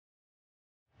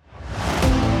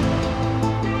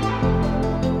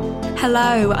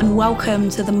Hello and welcome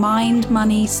to the Mind,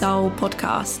 Money, Soul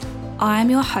podcast. I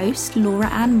am your host, Laura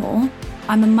Ann Moore.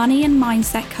 I'm a money and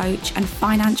mindset coach and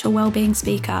financial wellbeing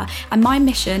speaker, and my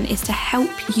mission is to help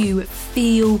you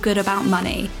feel good about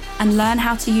money and learn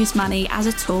how to use money as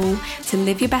a tool to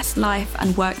live your best life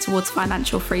and work towards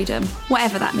financial freedom,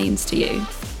 whatever that means to you.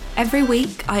 Every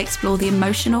week, I explore the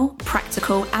emotional,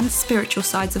 practical, and spiritual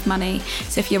sides of money.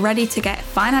 So if you're ready to get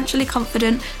financially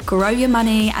confident, grow your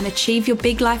money, and achieve your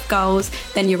big life goals,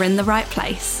 then you're in the right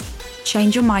place.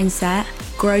 Change your mindset,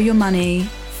 grow your money,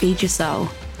 feed your soul.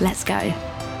 Let's go.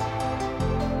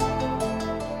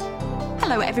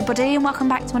 Hello everybody, and welcome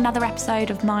back to another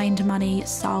episode of Mind, Money,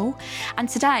 Soul. And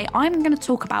today I'm going to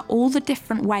talk about all the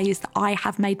different ways that I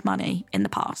have made money in the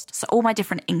past. So all my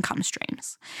different income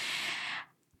streams.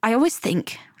 I always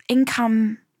think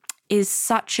income is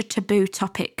such a taboo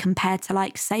topic compared to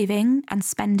like saving and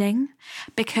spending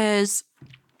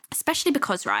especially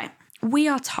because, right, we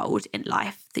are told in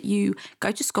life that you go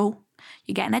to school,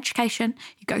 you get an education,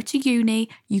 you go to uni,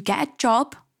 you get a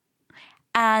job,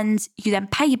 and you then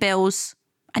pay your bills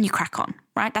and you crack on,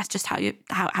 right? That's just how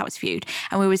it's viewed.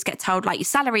 And we always get told like your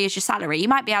salary is your salary. You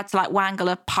might be able to like wangle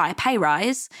a higher pay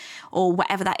rise or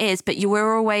whatever that is, but you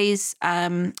were always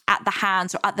at the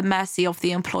hands or at the mercy of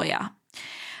the employer.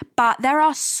 But there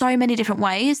are so many different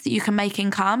ways that you can make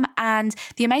income. And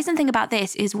the amazing thing about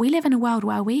this is we live in a world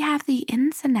where we have the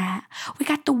internet. We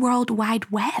got the World Wide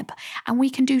Web and we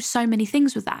can do so many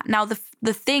things with that. Now,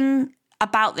 the thing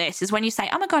about this is when you say,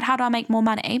 oh my God, how do I make more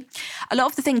money? A lot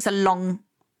of the things are long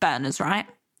burners, right?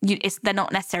 They're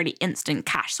not necessarily instant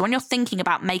cash. So when you're thinking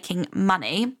about making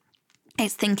money,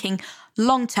 it's thinking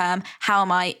long term, how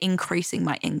am I increasing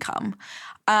my income?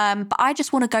 But I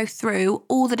just want to go through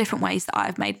all the different ways that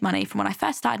I've made money from when I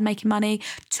first started making money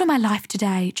to my life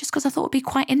today, just because I thought it'd be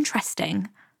quite interesting.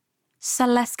 So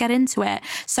let's get into it.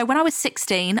 So when I was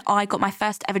 16, I got my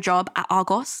first ever job at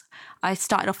Argos. I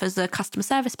started off as a customer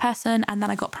service person and then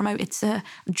I got promoted to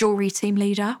jewellery team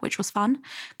leader, which was fun.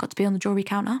 Got to be on the jewellery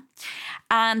counter.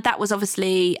 And that was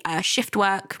obviously shift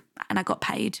work and I got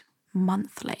paid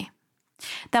monthly.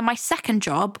 Then my second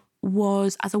job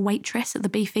was as a waitress at the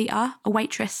Beefeater, a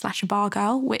waitress / a bar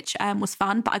girl, which was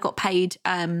fun, but I got paid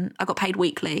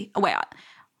weekly.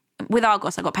 With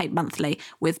Argos, I got paid monthly.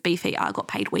 With Beefeater, I got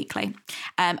paid weekly.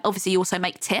 Obviously, you also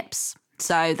make tips.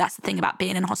 So that's the thing about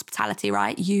being in hospitality,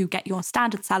 right? You get your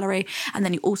standard salary and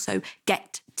then you also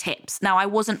get tips. Now, I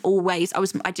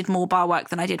did more bar work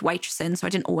than I did waitressing, so I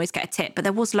didn't always get a tip. But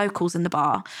there was locals in the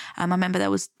bar. I remember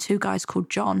there was two guys called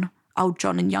John, Old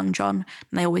John and Young John,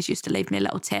 and they always used to leave me a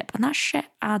little tip. And that shit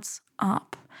adds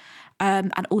up.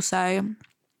 And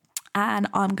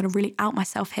I'm going to really out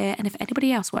myself here. And if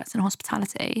anybody else works in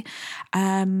hospitality,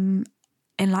 in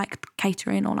like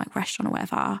catering or like restaurant or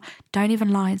whatever, don't even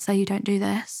lie and say you don't do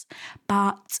this.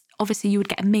 But obviously you would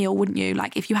get a meal, wouldn't you?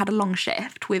 Like if you had a long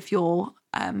shift with your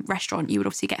restaurant, you would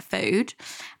obviously get food.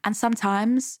 And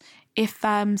sometimes if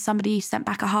somebody sent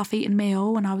back a half-eaten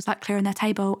meal and I was like clearing their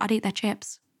table, I'd eat their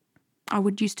chips. I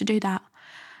would used to do that.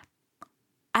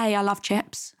 A, I love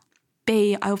chips.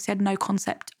 B, I obviously had no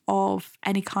concept of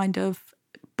any kind of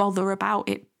bother about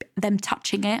it, them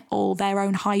touching it or their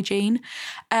own hygiene.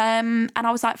 And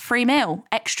I was like,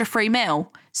 extra free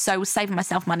meal. So I was saving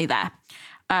myself money there.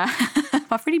 I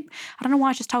don't know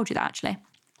why I just told you that actually.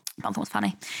 But I thought it was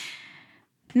funny.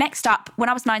 Next up, when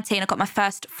I was 19, I got my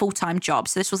first full-time job.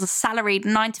 So this was a salaried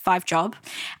 9-to-5 job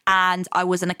and I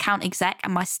was an account exec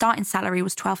and my starting salary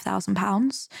was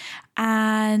 £12,000.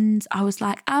 And I was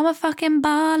like, I'm a fucking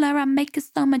baller. I'm making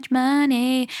so much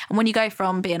money. And when you go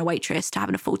from being a waitress to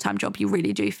having a full-time job, you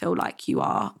really do feel like you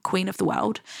are queen of the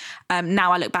world.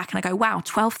 Now I look back and I go, wow,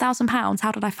 £12,000.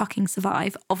 How did I fucking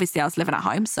survive? Obviously, I was living at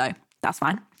home, so that's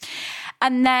fine.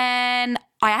 And then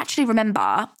I actually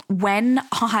remember when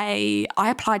I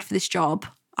applied for this job,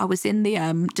 I was in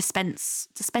the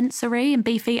dispensary in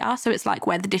Beefeater. So it's like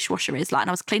where the dishwasher is, like, and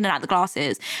I was cleaning out the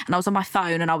glasses and I was on my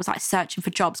phone and I was like searching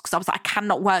for jobs because I was like, I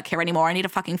cannot work here anymore. I need a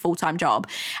fucking full-time job.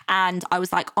 And I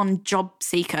was like on Job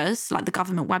Seekers, like the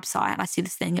government website, and I see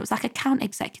this thing. It was like account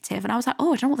executive. And I was like,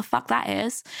 oh, I don't know what the fuck that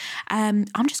is. I'm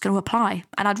just going to apply.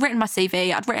 And I'd written my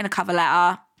CV, I'd written a cover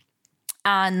letter,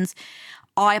 and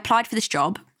I applied for this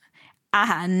job.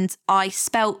 And I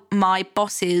spelt my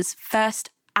boss's first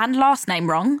and last name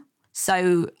wrong.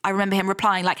 So I remember him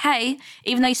replying like, hey,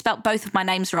 even though you spelt both of my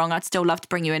names wrong, I'd still love to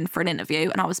bring you in for an interview.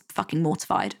 And I was fucking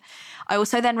mortified. I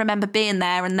also then remember being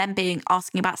there and then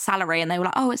asking about salary. And they were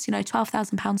like, oh, it's,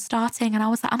 £12,000 starting. And I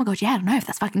was like, oh my God, yeah, I don't know if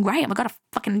that's fucking great. Oh my God,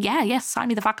 yes, sign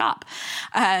me the fuck up.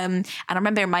 And I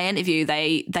remember in my interview,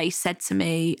 they said to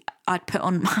me, I'd put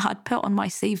on my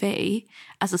CV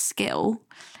as a skill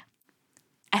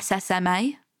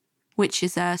SSMA, which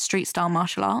is a street style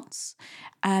martial arts,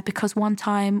 because one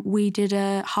time we did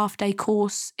a half-day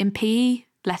course in PE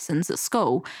lessons at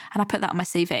school, and I put that on my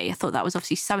CV. I thought that was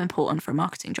obviously so important for a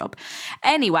marketing job.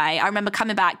 Anyway, I remember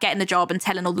coming back, getting the job, and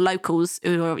telling all the locals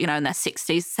who are, in their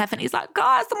 60s, 70s, like,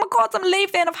 guys, oh my God, I'm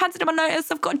leaving. I've handed in my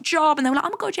notice. I've got a job. And they were like, oh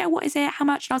my God, yeah, what is it? How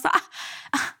much? And I was like,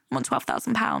 I'm on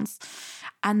 £12,000.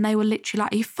 And they were literally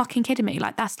like, are you fucking kidding me?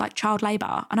 Like, that's like child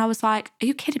labour. And I was like, are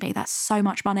you kidding me? That's so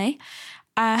much money.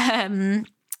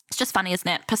 It's just funny, isn't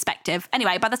it? Perspective.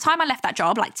 Anyway, by the time I left that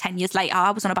job, like 10 years later,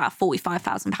 I was on about a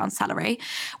 £45,000 salary,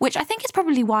 which I think is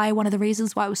probably one of the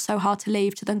reasons why it was so hard to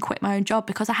leave to then quit my own job,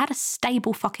 because I had a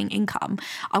stable fucking income.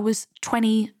 I was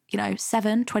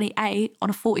 27, 28 on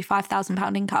a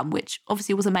 £45,000 income, which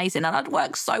obviously was amazing. And I'd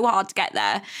worked so hard to get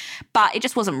there, but it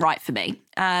just wasn't right for me.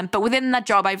 But within that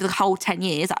job over the whole 10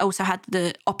 years, I also had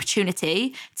the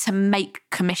opportunity to make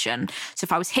commission. So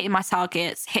if I was hitting my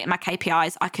targets, hitting my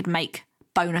KPIs, I could make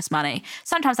bonus money.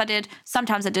 Sometimes I did,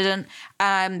 sometimes I didn't,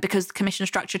 because the commission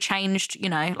structure changed,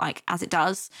 like as it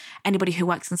does. Anybody who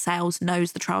works in sales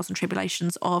knows the trials and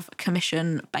tribulations of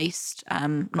commission-based,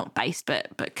 not based,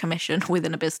 but commission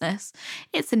within a business.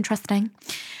 It's interesting.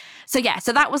 So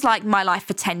that was like my life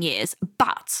for 10 years.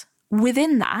 But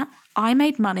within that, I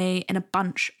made money in a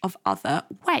bunch of other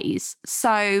ways.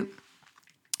 So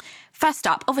first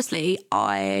up, obviously,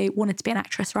 I wanted to be an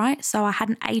actress, right? So I had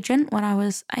an agent when I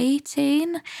was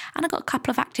 18 and I got a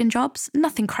couple of acting jobs.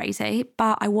 Nothing crazy,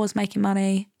 but I was making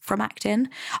money from acting.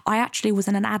 I actually was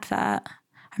in an advert.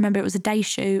 I remember it was a day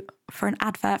shoot for an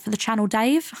advert for the channel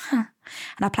Dave. And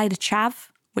I played a chav,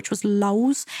 which was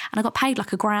lols. And I got paid like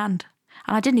 £1,000. And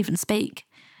I didn't even speak.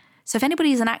 So if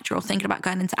anybody's an actor or thinking about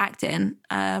going into acting,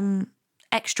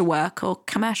 extra work or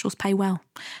commercials pay well.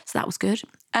 So that was good.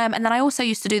 And then I also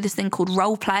used to do this thing called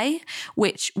role play,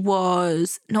 which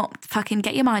was not fucking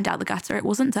get your mind out the gutter. It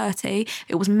wasn't dirty.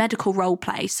 It was medical role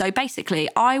play. So basically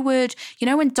I would,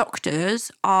 when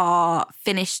doctors are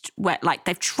finished, like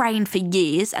they've trained for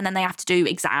years and then they have to do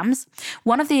exams.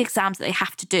 One of the exams that they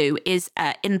have to do is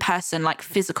in-person, like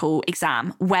physical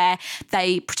exam where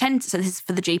they pretend, so this is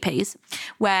for the GPs,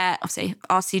 where obviously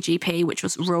RCGP, which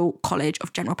was Royal College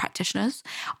of General Practitioners,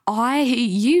 I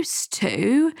used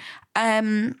to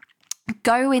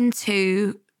go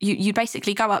into, you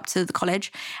basically go up to the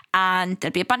college and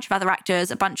there'd be a bunch of other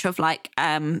actors, a bunch of like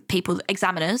people,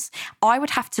 examiners. I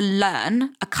would have to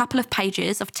learn a couple of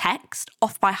pages of text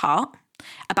off by heart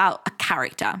about a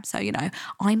character. So,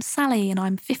 I'm Sally and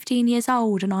I'm 15 years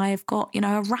old and I've got,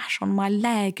 a rash on my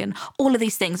leg and all of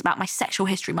these things about my sexual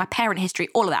history, my parent history,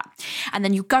 all of that. And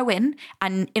then you go in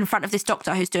and in front of this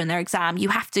doctor who's doing their exam, you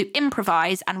have to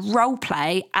improvise and role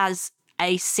play as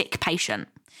a sick patient.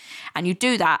 And you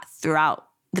do that throughout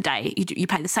the day. You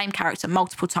play the same character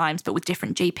multiple times, but with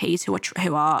different GPs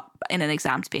who are in an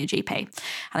exam to be a GP. And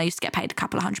I used to get paid a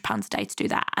couple of £100 a day to do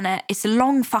that. And it's a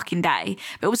long fucking day,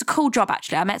 but it was a cool job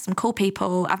actually. I met some cool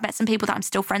people. I've met some people that I'm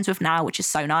still friends with now, which is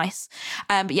so nice.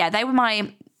 But yeah, they were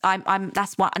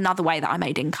that's another way that I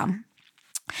made income.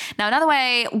 Now, another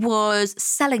way was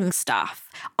selling stuff,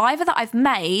 either that I've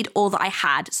made or that I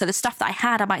had. So the stuff that I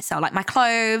had, I might sell like my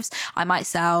clothes. I might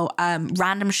sell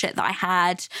random shit that I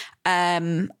had.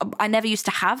 I never used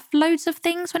to have loads of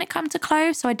things when it comes to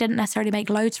clothes, so I didn't necessarily make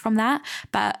loads from that.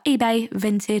 But eBay,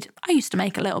 Vinted, I used to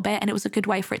make a little bit, and it was a good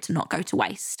way for it to not go to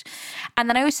waste. And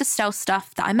then I used to sell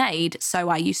stuff that I made. So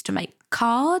I used to make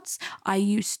cards. I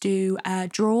used to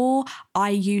draw.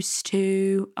 I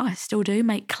still do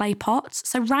make clay pots.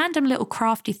 So random little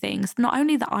crafty things, not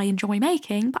only that I enjoy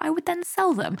making, but I would then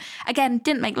sell them. Again,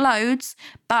 didn't make loads,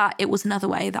 but it was another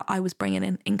way that I was bringing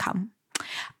in income.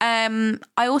 I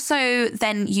also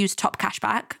then use Top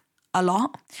Cashback a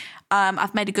lot.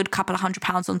 I've made a good couple of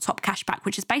 £100 on Top Cashback,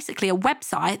 which is basically a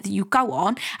website that you go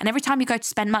on, and every time you go to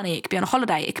spend money, it could be on a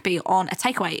holiday, it could be on a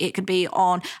takeaway, it could be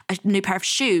on a new pair of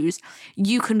shoes.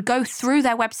 You can go through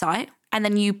their website and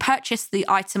then you purchase the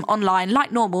item online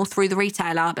like normal through the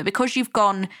retailer, but because you've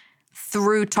gone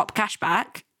through Top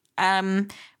Cashback,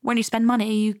 when you spend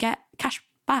money, you get cash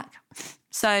back.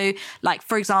 So, like,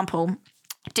 for example,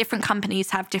 different companies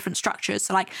have different structures.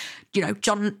 So, like,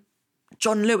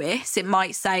 John Lewis, it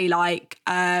might say like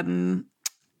 3%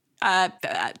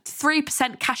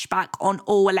 cashback on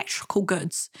all electrical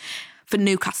goods for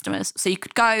new customers. So you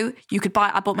could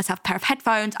buy, I bought myself a pair of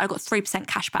headphones, I got 3%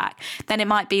 cashback. Then it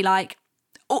might be like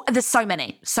there's so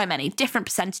many different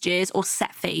percentages or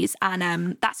set fees.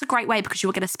 And that's a great way because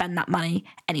you're going to spend that money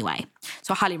anyway.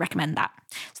 So I highly recommend that.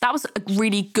 So that was a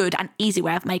really good and easy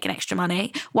way of making extra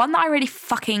money. One that I really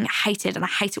fucking hated, and I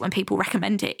hate it when people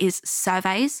recommend it, is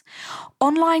surveys.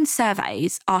 Online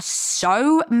surveys are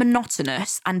so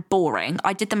monotonous and boring.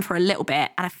 I did them for a little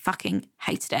bit and I fucking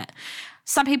hated it.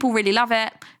 Some people really love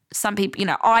it. Some people,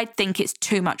 I think it's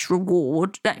too much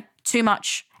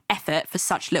effort for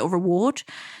such little reward.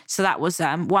 So that was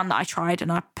one that I tried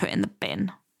and I put in the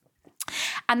bin.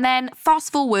 And then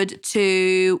fast forward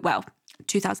to,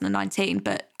 2019,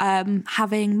 but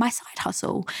having my side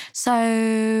hustle.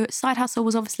 So side hustle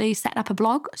was obviously setting up a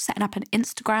blog, setting up an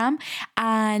Instagram,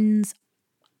 and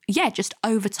just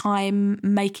over time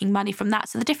making money from that.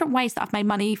 So the different ways that I've made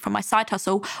money from my side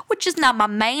hustle, which is now my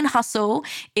main hustle,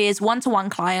 is one-to-one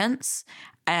clients.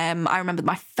 I remember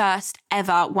my first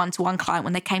ever one-to-one client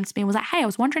when they came to me and was like, hey, I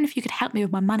was wondering if you could help me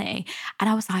with my money. And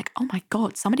I was like, oh my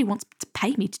God, somebody wants to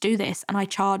pay me to do this. And I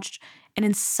charged an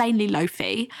insanely low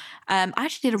fee. I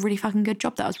actually did a really fucking good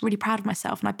job there. I was really proud of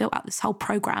myself, and I built out this whole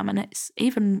program. And it's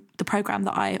even the program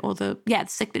that the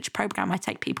signature program I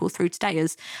take people through today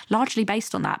is largely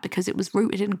based on that because it was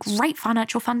rooted in great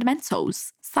financial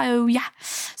fundamentals. So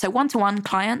one-to-one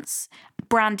clients,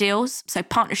 brand deals, so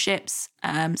partnerships,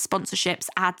 sponsorships,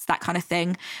 ads, that kind of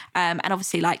thing. And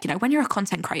obviously, when you're a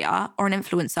content creator or an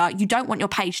influencer, you don't want your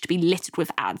page to be littered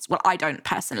with ads. Well, I don't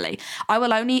personally. I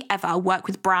will only ever work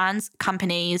with brands,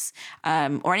 companies,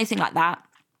 or anything like that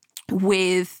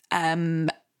with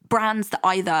brands that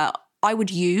either I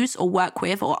would use or work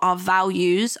with, or our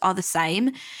values are the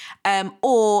same,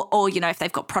 or if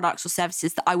they've got products or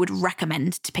services that I would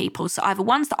recommend to people. So either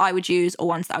ones that I would use or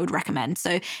ones that I would recommend.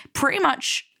 So pretty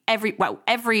much every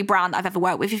brand I've ever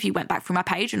worked with, if you went back through my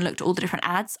page and looked at all the different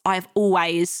ads, they've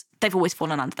always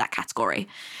fallen under that category.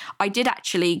 I did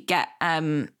actually get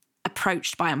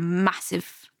approached by a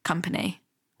massive company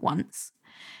once,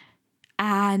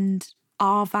 and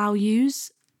our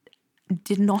values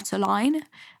did not align.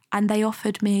 And they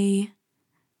offered me,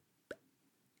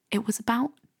 it was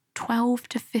about £12,000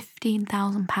 to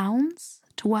 £15,000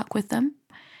 to work with them.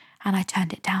 And I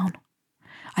turned it down.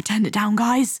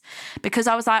 Guys, because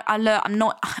I was like, even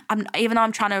though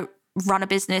I'm trying to run a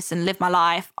business and live my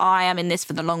life, I am in this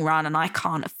for the long run, and I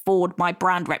can't afford my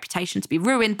brand reputation to be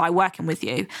ruined by working with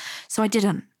you. So I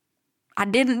didn't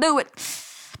do it.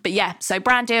 But so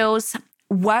brand deals,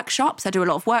 workshops. I do a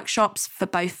lot of workshops for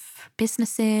both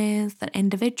businesses and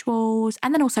individuals,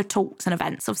 and then also talks and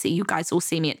events. Obviously, you guys all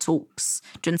see me at talks,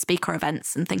 doing speaker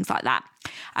events and things like that.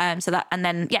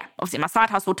 Obviously my side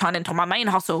hustle turned into my main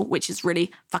hustle, which is really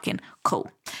fucking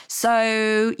cool.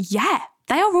 So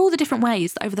they are all the different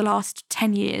ways that over the last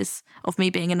 10 years of me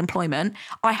being in employment,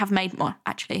 I have made more,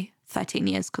 actually 13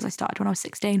 years because I started when I was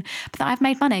 16, but that I've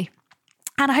made money.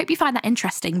 And I hope you find that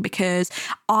interesting, because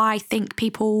I think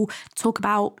people talk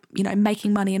about,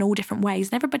 making money in all different ways,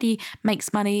 and everybody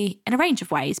makes money in a range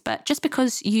of ways. But just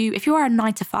because if you are a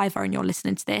 9-to-5er and you're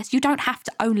listening to this, you don't have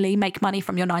to only make money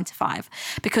from your 9-to-5,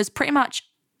 because pretty much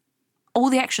all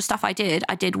the extra stuff I did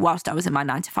whilst I was in my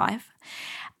 9-to-5.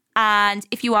 And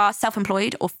if you are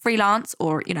self-employed or freelance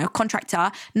or,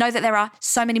 contractor, know that there are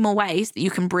so many more ways that you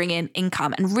can bring in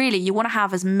income. And really, you want to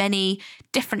have as many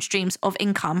different streams of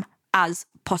income as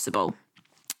possible.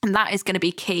 And that is going to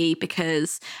be key,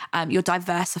 because you're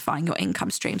diversifying your income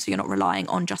stream, so you're not relying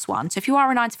on just one. So if you are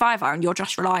a 9-to-5er and you're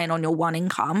just relying on your one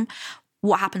income,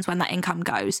 what happens when that income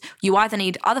goes? You either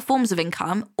need other forms of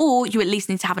income, or you at least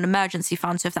need to have an emergency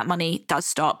fund, so if that money does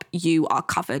stop, you are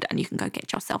covered and you can go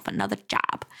get yourself another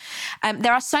job.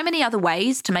 There are so many other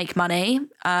ways to make money,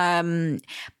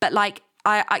 but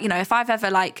I if I've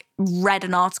ever read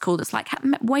an article that's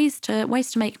ways to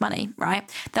make money, right?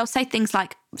 They'll say things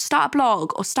like start a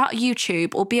blog or start a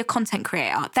YouTube or be a content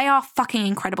creator. They are fucking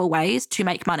incredible ways to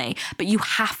make money, but you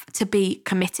have to be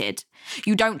committed.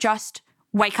 You don't just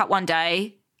wake up one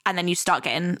day and then you start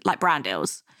getting brand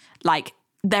deals.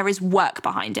 There is work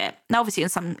behind it. Now, obviously, in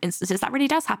some instances, that really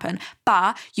does happen,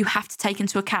 but you have to take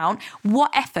into account,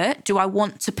 what effort do I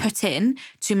want to put in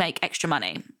to make extra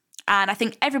money? And I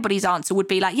think everybody's answer would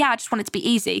be I just want it to be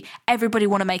easy. Everybody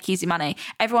want to make easy money.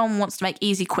 Everyone wants to make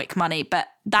easy, quick money, but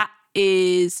that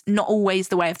is not always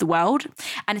the way of the world.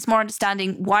 And it's more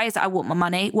understanding, why is it I want my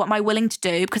money? What am I willing to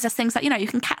do? Because there's things you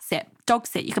can cat sit, dog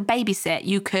sit, you can babysit,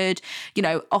 you could,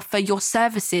 offer your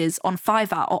services on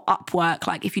Fiverr or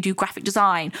Upwork, if you do graphic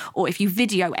design, or if you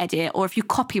video edit, or if you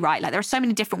copyright. There are so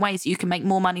many different ways that you can make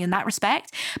more money in that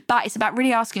respect. But it's about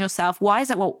really asking yourself, why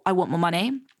is it I want more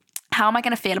money? How am I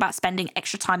going to feel about spending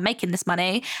extra time making this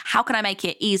money? How can I make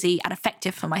it easy and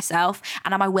effective for myself?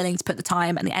 And am I willing to put the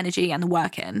time and the energy and the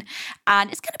work in?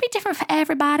 And it's going to be different for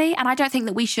everybody. And I don't think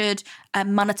that we should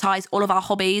monetize all of our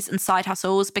hobbies and side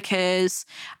hustles because,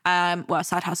 a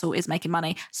side hustle is making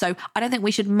money. So I don't think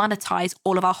we should monetize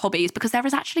all of our hobbies, because there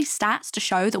is actually stats to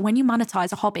show that when you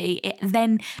monetize a hobby, it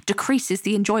then decreases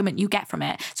the enjoyment you get from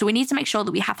it. So we need to make sure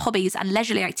that we have hobbies and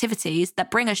leisurely activities that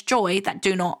bring us joy that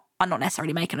are not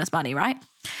necessarily making us money, right?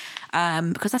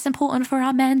 Because that's important for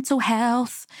our mental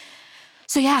health.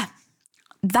 So yeah,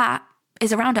 that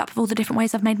is a roundup of all the different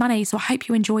ways I've made money. So I hope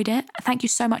you enjoyed it. Thank you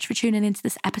so much for tuning into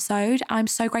this episode. I'm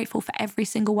so grateful for every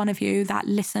single one of you that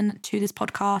listen to this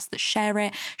podcast, that share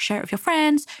it with your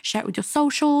friends, share it with your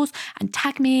socials, and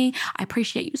tag me. I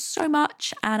appreciate you so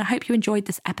much. And I hope you enjoyed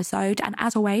this episode. And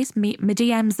as always, my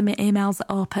DMs and my emails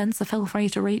are open, so feel free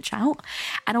to reach out.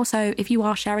 And also, if you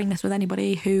are sharing this with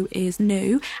anybody who is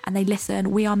new and they listen,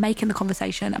 we are making the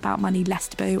conversation about money less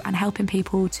taboo and helping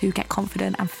people to get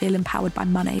confident and feel empowered by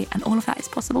money. And all of that is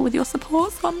possible with your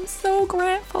support. So I'm so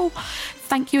grateful.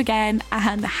 Thank you again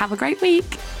and have a great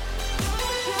week.